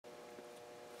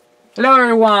Hello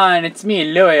everyone, it's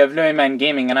me, Louie of Louie Man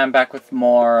Gaming, and I'm back with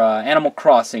more Animal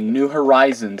Crossing: New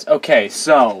Horizons. Okay,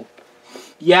 so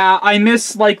yeah, I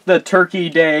miss like the Turkey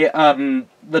Day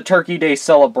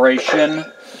celebration.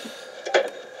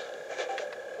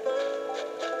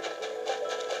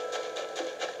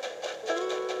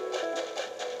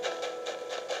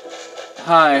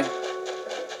 Hi.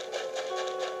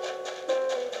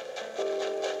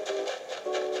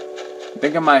 I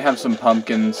think I might have some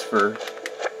pumpkins for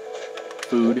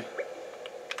food.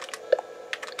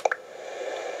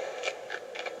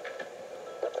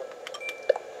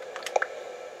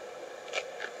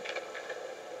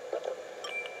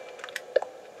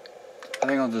 I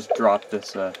think I'll just drop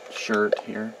this shirt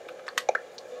here.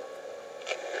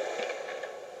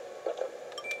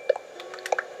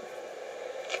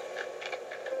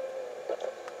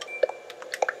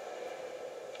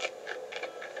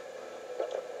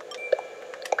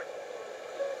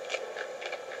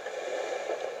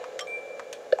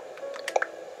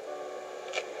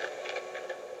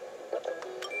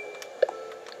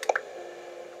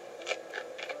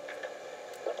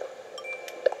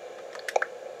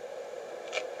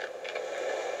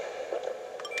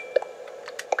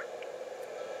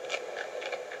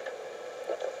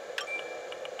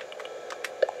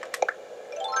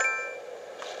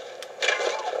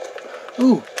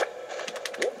 Ooh!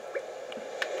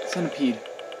 Centipede.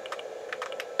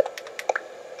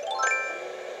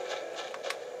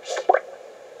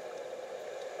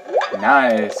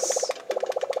 Nice.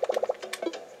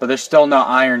 But there's still no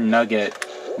iron nugget.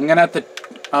 I'm gonna have to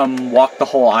walk the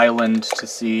whole island to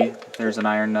see if there's an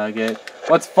iron nugget.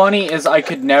 What's funny is I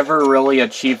could never really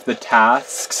achieve the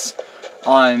tasks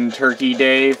on Turkey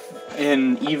Day,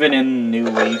 even in New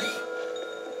Leaf.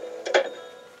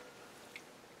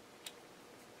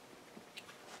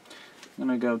 I'm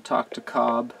gonna go talk to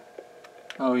Cobb.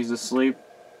 Oh, he's asleep.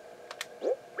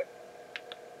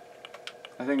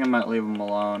 I think I might leave him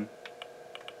alone.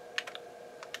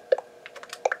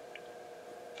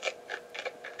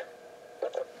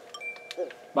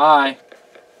 Bye.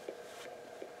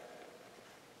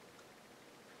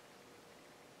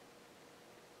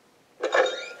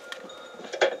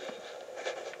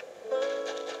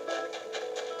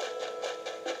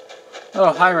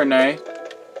 Oh, hi Renee.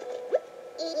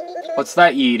 What's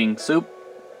that you eating? Soup?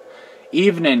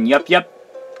 Evening, yep.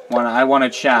 I wanna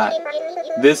chat.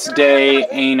 This day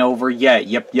ain't over yet,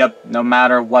 yep, no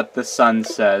matter what the sun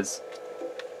says.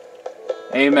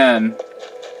 Amen.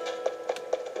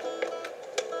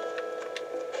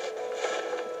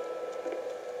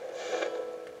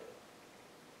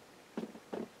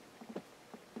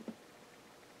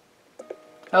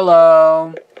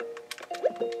 Hello.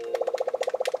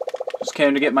 Just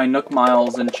came to get my Nook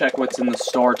Miles and check what's in the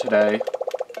store today.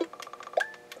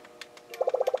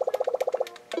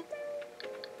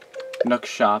 Nook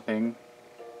shopping.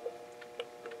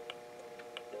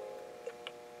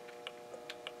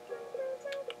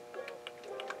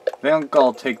 I think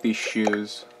I'll take these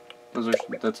shoes.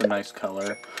 That's a nice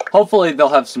color. Hopefully they'll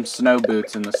have some snow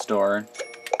boots in the store.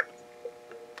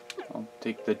 I'll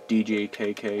take the DJ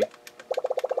KK.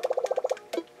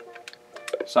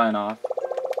 Sign off.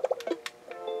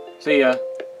 See ya.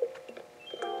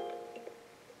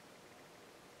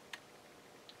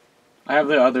 I have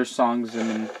the other songs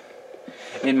in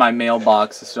my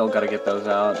mailbox. I still gotta get those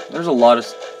out. There's a lot of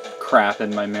crap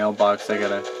in my mailbox I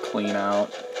gotta clean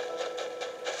out.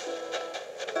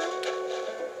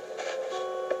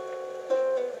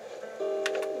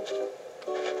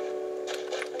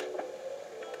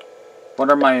 What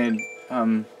are my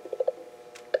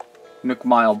Nook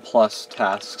Mile Plus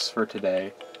tasks for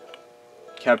today?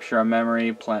 Capture a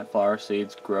memory, plant flower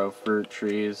seeds, grow fruit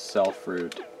trees, sell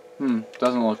fruit.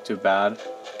 Doesn't look too bad.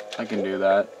 I can do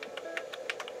that.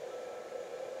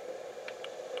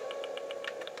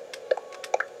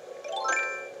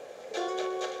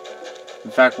 In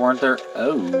fact, weren't there...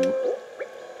 Oh.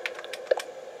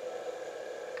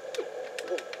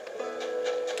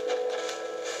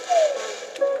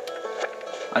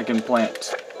 I can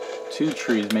plant 2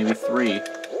 trees, maybe 3.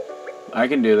 I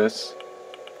can do this.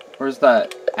 Where's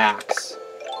that axe?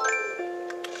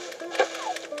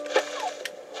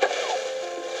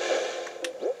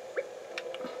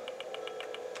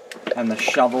 And the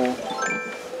shovel.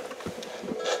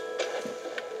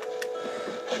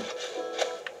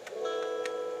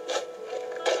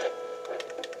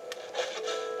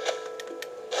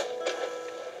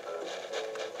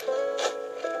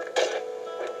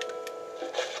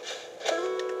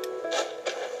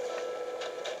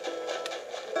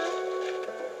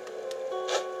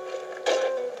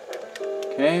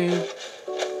 Okay.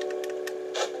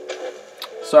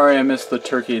 Sorry I missed the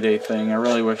Turkey Day thing. I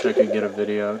really wish I could get a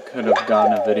video. Could have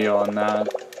gotten a video on that.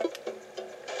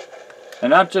 And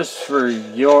not just for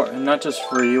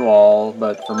you all,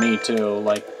 but for me too.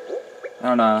 Like, I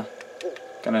don't know.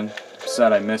 Kinda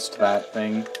upset I missed that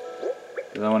thing.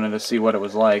 Because I wanted to see what it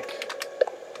was like.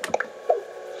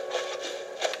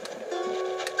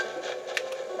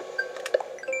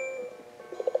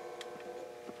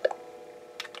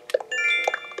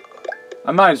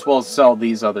 I might as well sell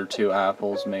these other 2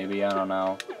 apples, maybe. I don't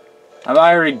know. I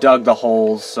already dug the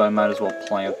holes, so I might as well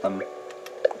plant them.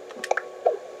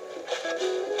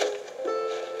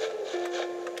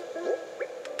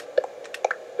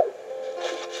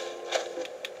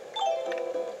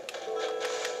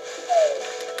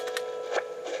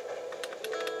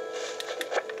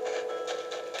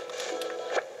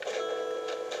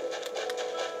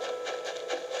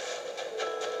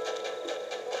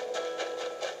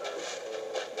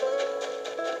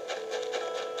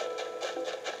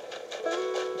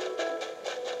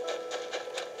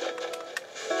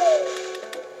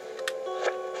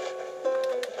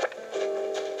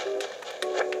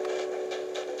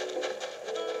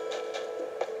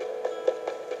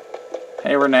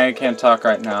 Hey Renee, I can't talk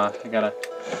right now. I gotta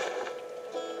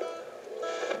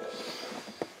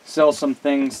sell some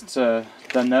things to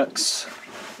the Nooks.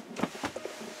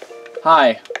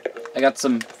 Hi, I got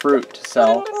some fruit to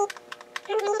sell.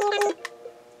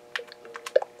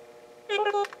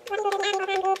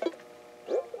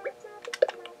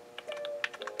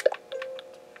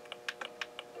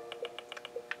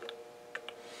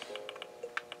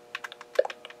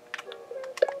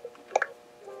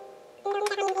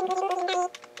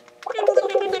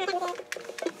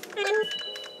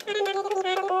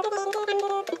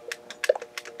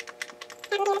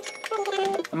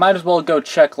 I might as well go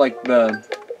check like the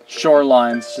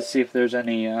shorelines to see if there's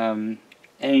any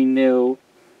new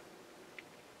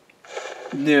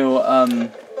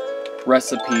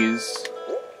recipes.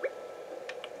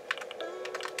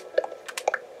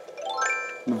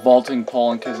 The vaulting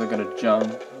pole in case I gotta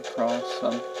jump across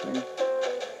something.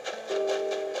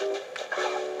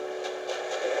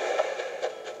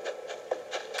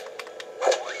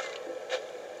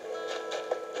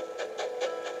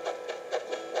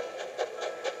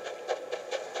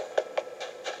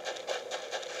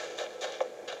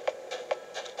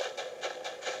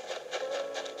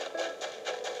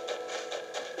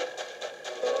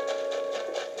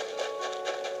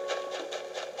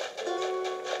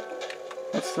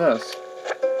 What's this?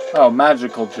 Oh,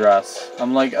 magical dress.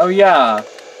 I'm like, oh yeah,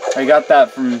 I got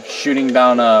that from shooting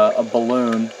down a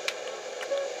balloon.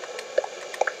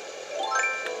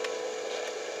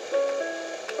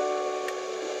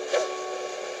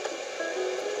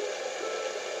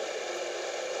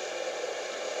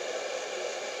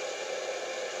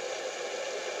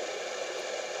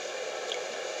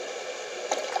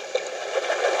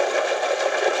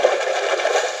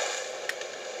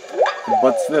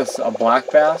 What's this? A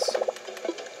black bass?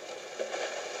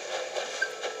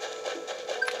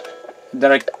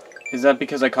 Is that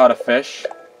because I caught a fish?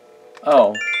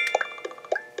 Oh.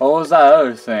 What was that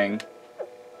other thing?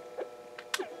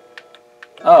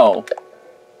 Oh.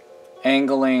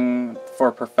 Angling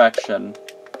for perfection.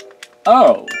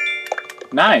 Oh.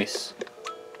 Nice.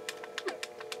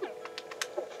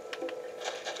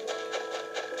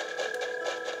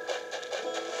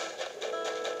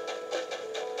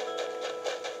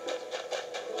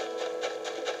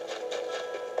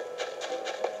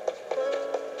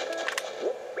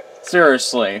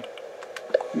 Seriously,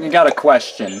 you got a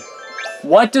question.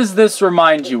 What does this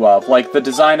remind you of? Like, the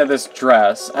design of this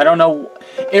dress? I don't know.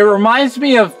 It reminds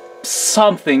me of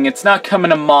something. It's not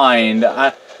coming to mind.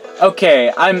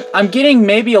 Okay, I'm getting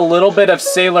maybe a little bit of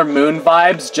Sailor Moon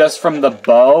vibes just from the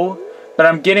bow. But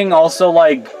I'm getting also,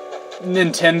 like,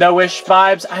 Nintendo-ish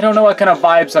vibes. I don't know what kind of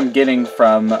vibes I'm getting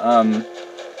from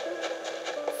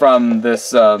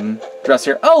this, dress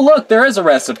here. Oh, look! There is a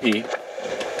recipe!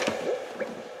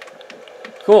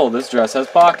 Cool, this dress has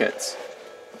pockets.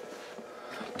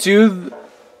 To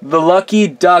the lucky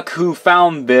duck who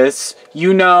found this,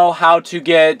 you know how to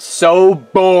get so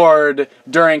bored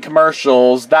during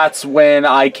commercials. That's when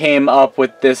I came up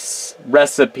with this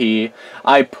recipe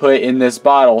I put in this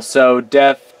bottle. So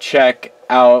check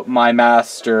out my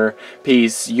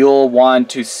masterpiece. You'll want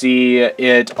to see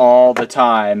it all the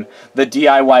time. The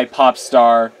DIY pop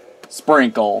star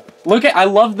sprinkle. Look at, I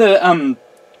love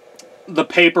the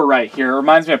paper right here. It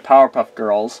reminds me of Powerpuff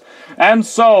Girls. And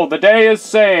so, the day is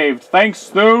saved thanks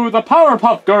to the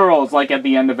Powerpuff Girls! Like, at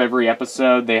the end of every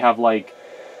episode, they have, like,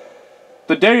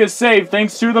 the day is saved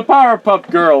thanks to the Powerpuff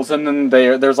Girls! And then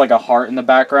there's, like, a heart in the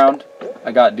background.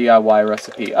 I got DIY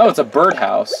recipe. Oh, it's a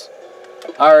birdhouse.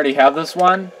 I already have this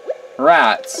one.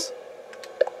 Rats.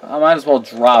 I might as well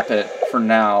drop it for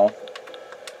now.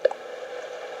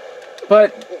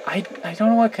 But I don't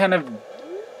know what kind of...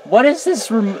 What is this?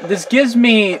 This gives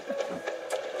me...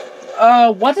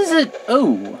 what is it?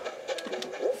 Oh.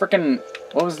 Frickin'...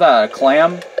 What was that? A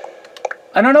clam?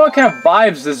 I don't know what kind of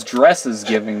vibes this dress is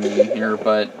giving me here,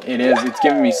 but it is. It's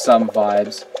giving me some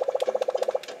vibes.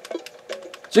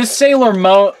 Just Sailor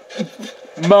Moon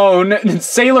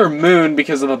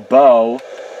because of the bow.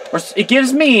 Or it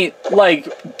gives me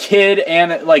like kid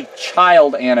and like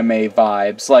child anime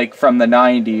vibes, like from the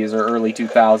 90s or early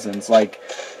 2000s, like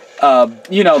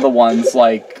you know, the ones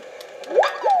like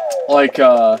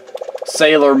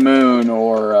Sailor Moon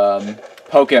or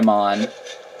Pokemon.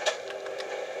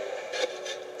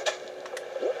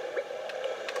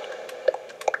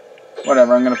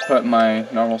 Whatever, I'm gonna put my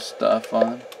normal stuff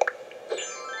on.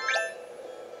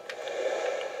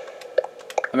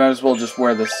 I might as well just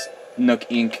wear this Nook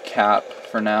Ink cap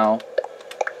for now.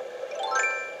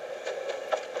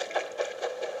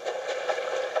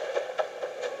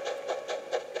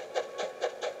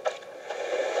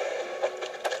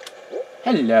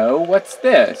 Hello, what's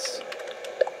this?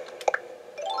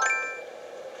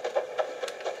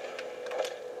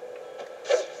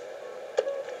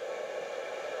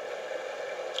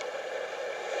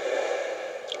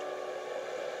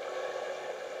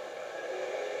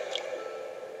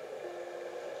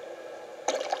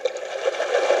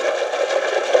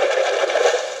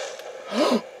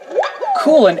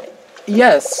 Cool, and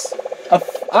yes,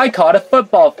 I caught a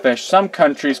football fish. Some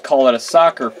countries call it a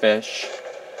soccer fish.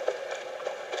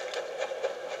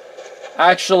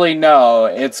 Actually, no,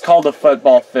 it's called a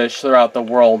football fish throughout the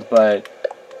world, but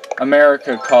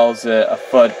America calls it a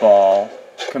football,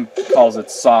 calls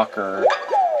it soccer,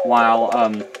 while,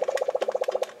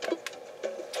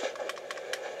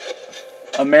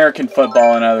 American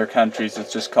football in other countries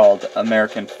is just called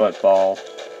American football.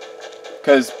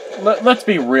 Because, let's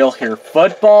be real here,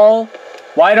 football?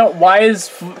 Why is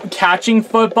catching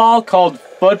football called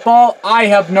football? I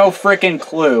have no frickin'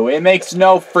 clue. It makes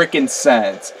no frickin'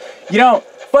 sense. You know,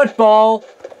 football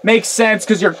makes sense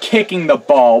because you're kicking the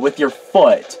ball with your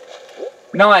foot.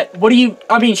 Not, what do you,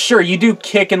 I mean, sure, you do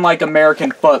kick in like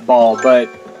American football, but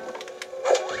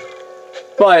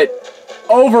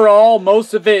overall,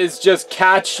 most of it is just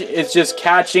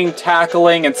catching,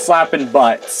 tackling, and slapping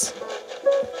butts.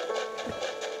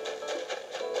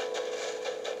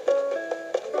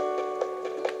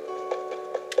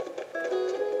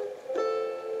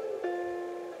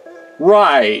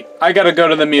 Right, I gotta go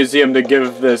to the museum to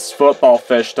give this football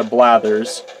fish to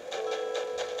Blathers.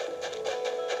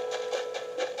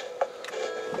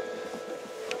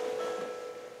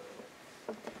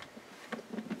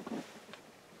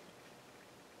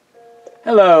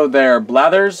 Hello there,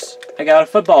 Blathers. I got a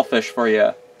football fish for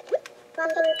you.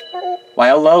 Why,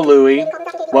 hello, Louie.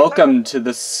 Welcome to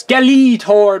the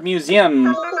Skeletor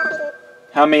Museum.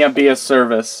 How may I be of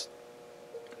service?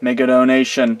 Make a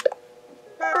donation.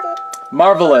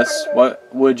 Marvelous. What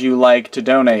would you like to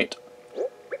donate?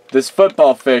 This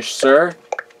football fish, sir.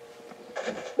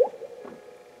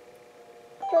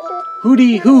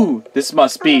 Hooty hoo! This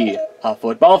must be a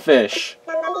football fish.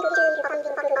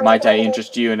 Might I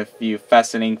interest you in a few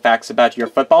fascinating facts about your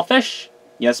football fish?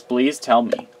 Yes, please, tell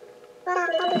me.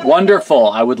 Wonderful.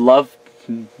 I would love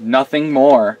nothing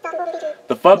more.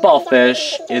 The football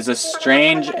fish is a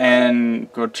strange and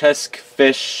grotesque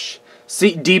fish.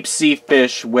 Deep-sea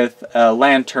fish with a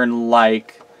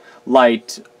lantern-like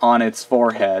light on its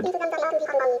forehead.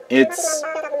 Its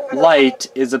light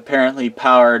is apparently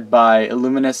powered by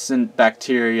luminescent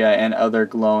bacteria and other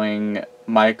glowing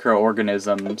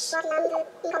microorganisms.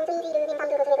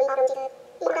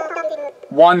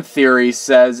 One theory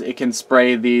says it can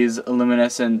spray these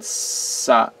luminescent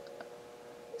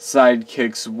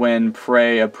sidekicks when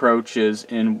prey approaches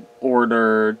in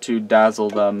order to dazzle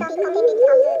them.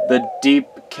 The deep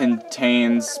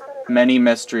contains many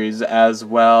mysteries as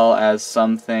well as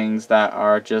some things that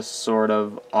are just sort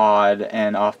of odd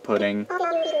and off-putting.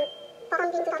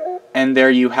 And there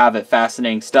you have it,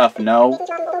 fascinating stuff, no?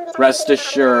 Rest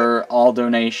assured, all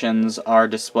donations are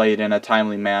displayed in a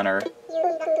timely manner.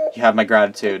 You have my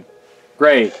gratitude.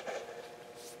 Great.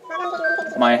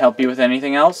 Might I help you with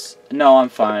anything else? No, I'm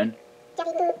fine.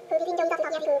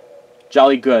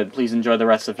 Jolly good. Please enjoy the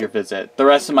rest of your visit. The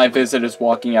rest of my visit is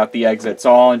walking out the exit,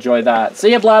 so I'll enjoy that.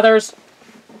 See ya, Blathers!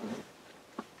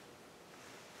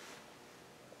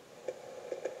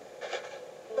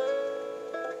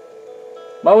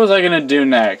 What was I gonna do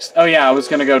next? Oh yeah, I was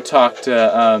gonna go talk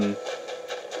to,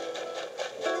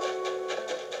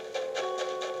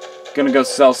 Gonna go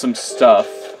sell some stuff.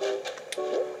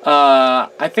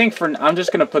 I think I'm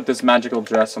just gonna put this magical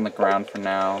dress on the ground for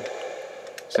now.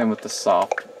 Same with the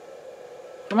soft.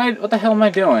 What the hell am I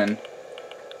doing?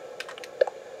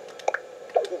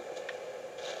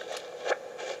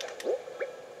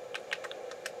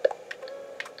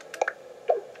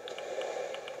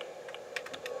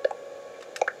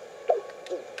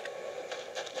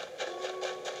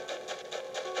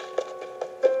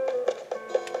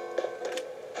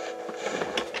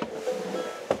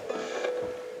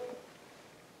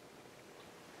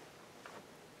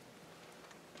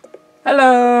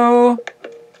 Hello!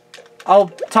 I'll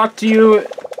talk to you.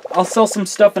 I'll sell some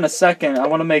stuff in a second. I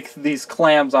want to make these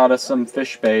clams out of some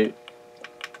fish bait.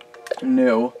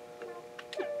 New.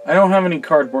 I don't have any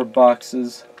cardboard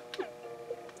boxes.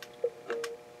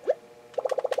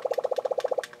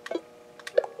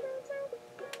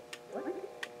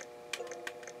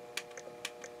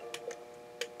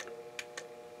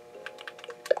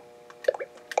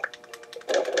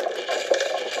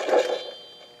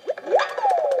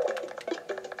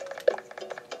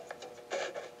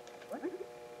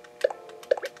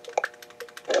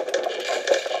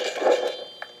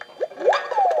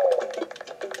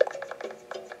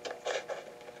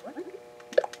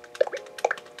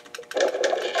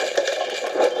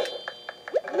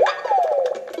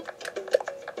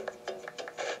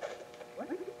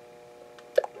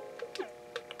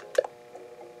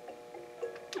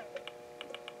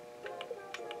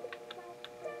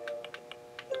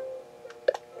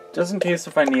 Just in case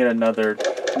if I need another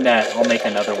net, I'll make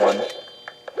another one.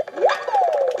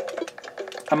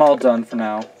 I'm all done for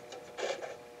now.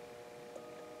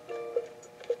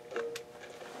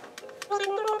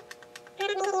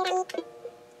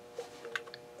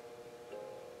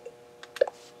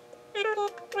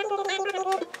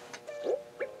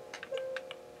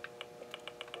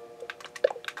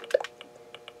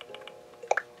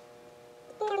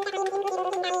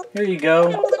 Here you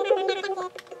go.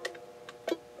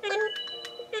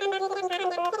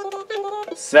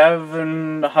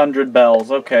 700 bells.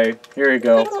 Okay, here you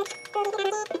go.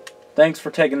 Thanks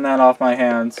for taking that off my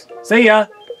hands. See ya!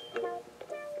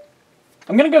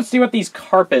 I'm gonna go see what these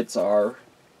carpets are.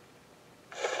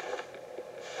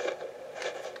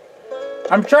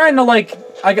 I'm trying to, like...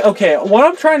 okay, what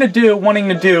I'm wanting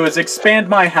to do is expand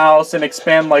my house and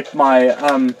expand, like, my,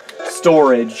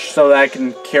 storage so that I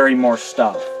can carry more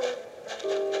stuff.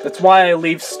 That's why I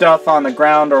leave stuff on the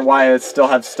ground or why I still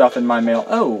have stuff in my mail.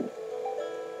 Oh.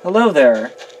 Hello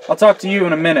there. I'll talk to you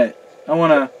in a minute. I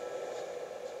wanna...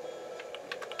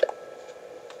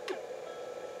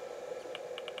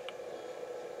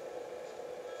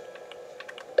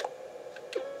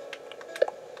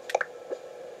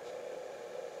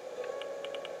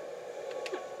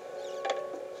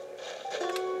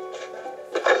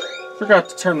 Forgot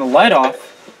to turn the light off.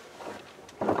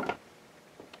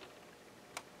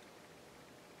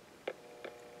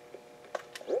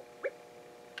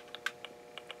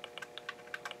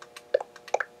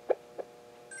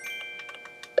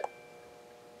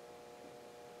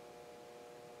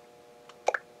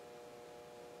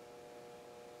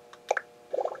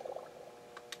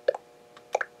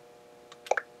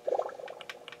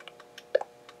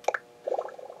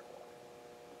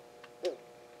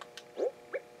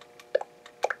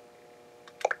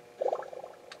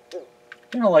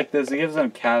 I don't like this. It gives them a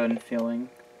cabin feeling.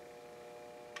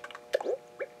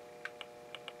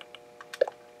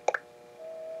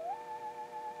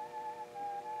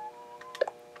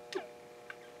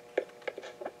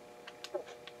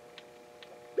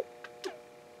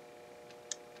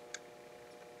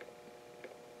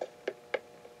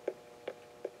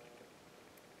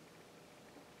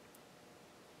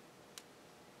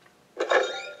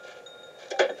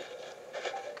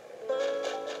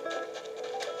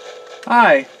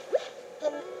 Hi,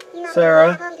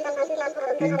 Sarah.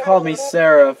 You can call me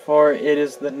Sarah, for it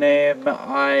is the name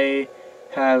I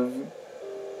have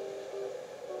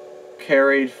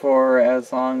carried for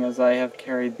as long as I have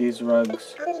carried these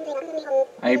rugs.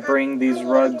 I bring these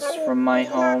rugs from my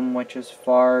home, which is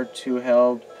far, to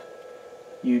help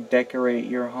you decorate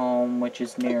your home, which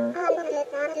is near.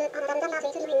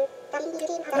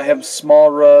 I have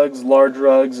small rugs, large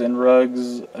rugs, and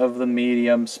rugs of the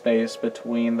medium space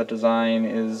between. The design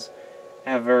is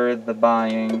ever the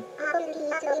buying.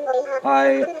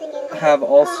 I have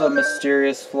also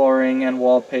mysterious flooring and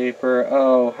wallpaper.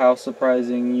 Oh, how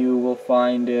surprising you will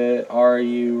find it. Are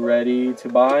you ready to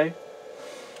buy?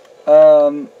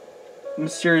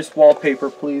 Mysterious wallpaper,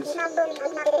 please.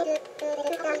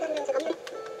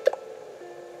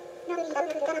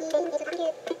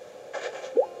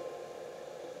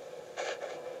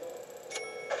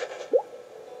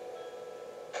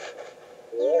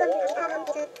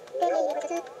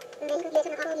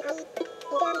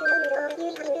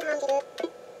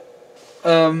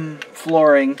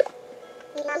 Flooring.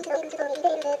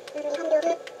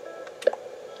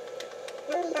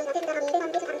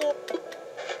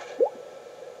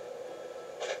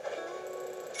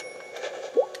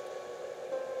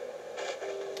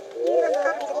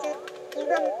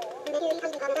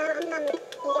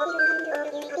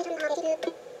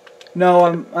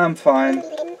 No, I'm fine.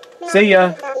 See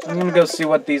ya. I'm gonna go see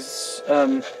what these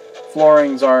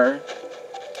floorings are.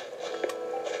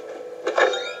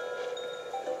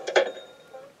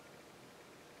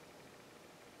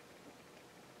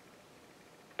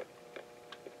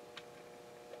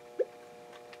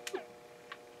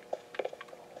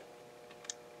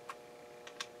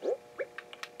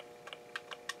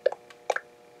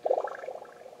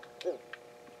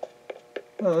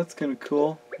 Oh, that's kind of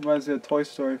cool. Reminds me of Toy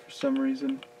Story for some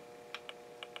reason.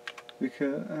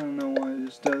 Because I don't know why it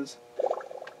just does.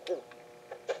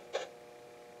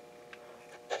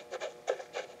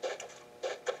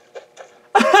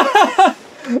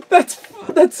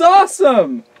 That's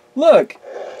awesome! Look!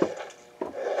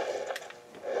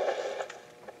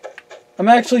 I'm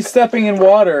actually stepping in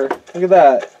water. Look at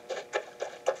that.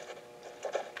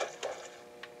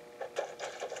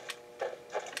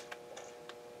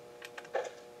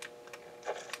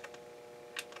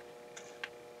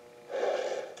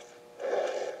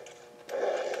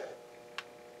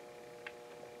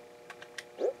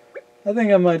 I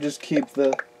think I might just keep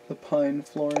the pine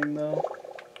flooring though.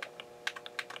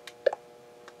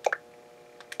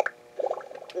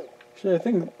 Sure, I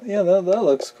think, yeah, that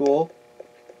looks cool.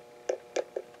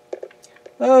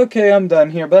 Okay, I'm done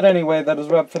here. But anyway, that is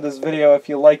a wrap for this video. If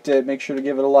you liked it, make sure to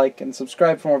give it a like and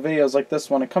subscribe for more videos like this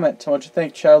one. And comment, tell me what you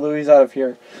think. Ciao, Louie's out of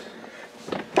here.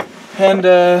 And,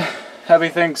 happy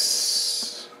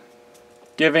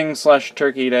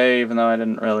Thanksgiving/Turkey Day, even though I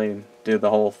didn't really do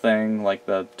the whole thing, like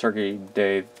the Turkey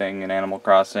Day thing in Animal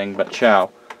Crossing. But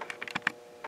ciao.